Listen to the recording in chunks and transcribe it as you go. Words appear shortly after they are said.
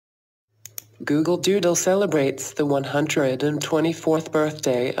Google Doodle celebrates the 124th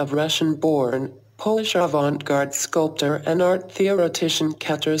birthday of Russian-born, Polish avant-garde sculptor and art theoretician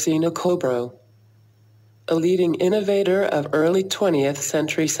Katarzyna Kobro. A leading innovator of early 20th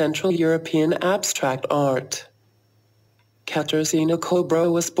century Central European abstract art. Katarzyna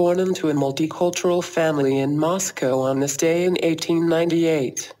Kobro was born into a multicultural family in Moscow on this day in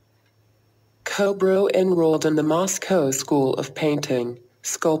 1898. Kobro enrolled in the Moscow School of Painting,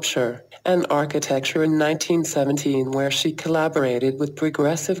 Sculpture, and Architecture in 1917, where she collaborated with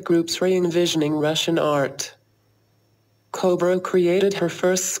progressive groups re-envisioning Russian art. Kobro created her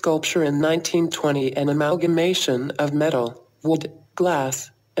first sculpture in 1920, an amalgamation of metal, wood, glass,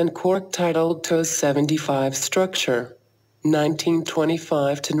 and cork titled TOS 75 Structure.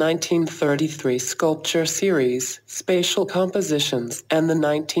 1925 to 1933 sculpture series, Spatial Compositions, and the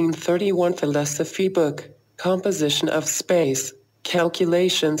 1931 philosophy book, Composition of Space,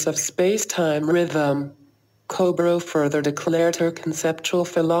 Calculations of Space-Time Rhythm. Kobro further declared her conceptual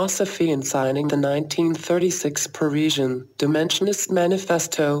philosophy in signing the 1936 Parisian Dimensionist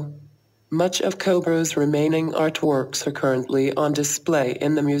Manifesto. Much of Kobro's remaining artworks are currently on display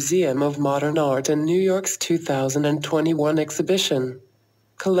in the Museum of Modern Art in New York's 2021 exhibition.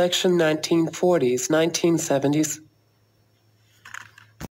 Collection 1940s-1970s.